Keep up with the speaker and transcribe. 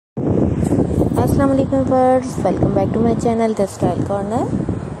अस्सलाम वालेकुम viewers, welcome back to my channel the style corner.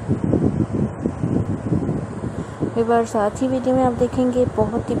 Viewers, आज की वीडियो में आप देखेंगे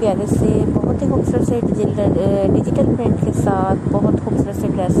बहुत ही प्यारे से, बहुत ही खूबसूरत से डिजिटल प्रिंट के साथ बहुत खूबसूरत से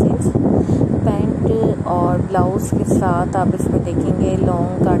ड्रेसेस, पैंट और ब्लाउज़ के साथ आप इसमें देखेंगे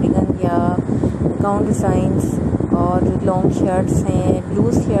लॉन्ग कार्डिगन या गाउन डिज़ाइंस और लॉन्ग शर्ट्स हैं,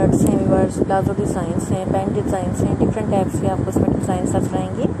 ब्लूज शर्ट्स हैं व्यूअर्स, प्लाजो डिज़ाइंस हैं, पैंट डिज़ाइंस हैं, डिफरेंट टाइप्स के आपको इसमें डिज़ाइन नजर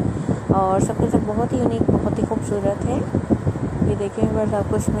आएंगे और सबके सब बहुत ही यूनिक, बहुत ही खूबसूरत है। ये देखें व्यूअर्स,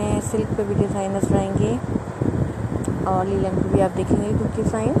 आपको इसमें सिल्क पे भी डिज़ाइन नजर आएंगे और लीलन पे भी आप देखेंगे कुछ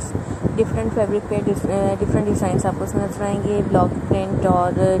डिज़ाइंस, डिफरेंट फैब्रिक पे डिफरेंट डिज़ाइंस आपको इसमें नजर आएंगे ब्लॉक प्रिंट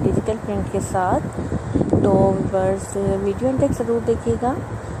और डिजिटल प्रिंट के साथ। तो व्यूअर्स, वीडियो एंड तक ज़रूर देखिएगा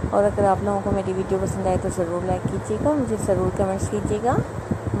और अगर आप लोगों को मेरी वीडियो पसंद आए तो ज़रूर लाइक कीजिएगा, मुझे ज़रूर कमेंट्स कीजिएगा,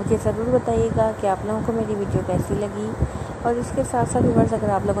 मुझे ज़रूर बताइएगा कि आप लोगों को मेरी वीडियो कैसी लगी। और इसके साथ साथ व्यूअर्स, अगर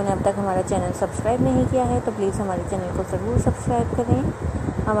आप लोगों ने अब तक हमारा चैनल सब्सक्राइब नहीं किया है तो प्लीज़ हमारे चैनल को ज़रूर सब्सक्राइब करें,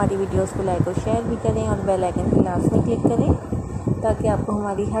 हमारी वीडियोस को लाइक और शेयर भी करें और बेल आइकन के लास्ट में क्लिक करें ताकि आपको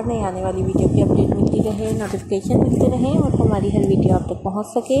हमारी हर नई आने वाली वीडियो की अपडेट मिलती रहे, नोटिफिकेशन मिलते रहें और हमारी हर वीडियो आप तक पहुँच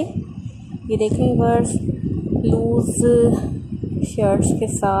सके। ये देखें व्यूअर्स, लूज़ शर्ट्स के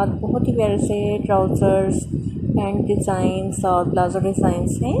साथ बहुत ही प्यारे से ट्राउज़र्स, पैंट डिज़ाइंस और प्लाजो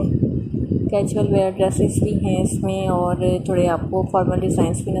डिज़ाइंस हैं, कैजुअल वेयर ड्रेसेस भी हैं इसमें और थोड़े आपको फॉर्मल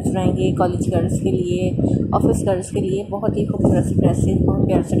डिज़ाइंस भी नजर आएंगे कॉलेज गर्ल्स के लिए, ऑफिस गर्ल्स के लिए। बहुत ही खूबसूरत से ड्रेसेस, बहुत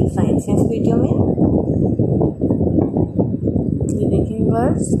प्यारे से डिज़ाइंस हैं इस वीडियो में। ये देखें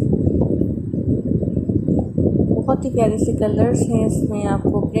व्यूअर्स, बहुत ही प्यारे से कलर्स हैं इसमें,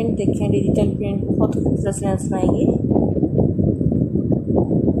 आपको प्रिंट देखें, डिजिटल प्रिंट बहुत ही खूबसूरत से नजर आएंगे।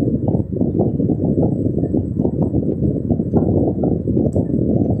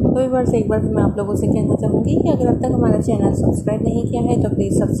 तो व्यूअर्स, एक बार मैं आप लोगों से कहना चाहूँगी कि अगर अब तक हमारा चैनल सब्सक्राइब नहीं किया है तो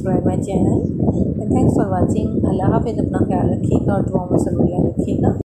please subscribe my channel. Thanks for watching. अल्लाह हाफ़िज़, अपना ख्याल रखिएगा और दुआ में ज़रूर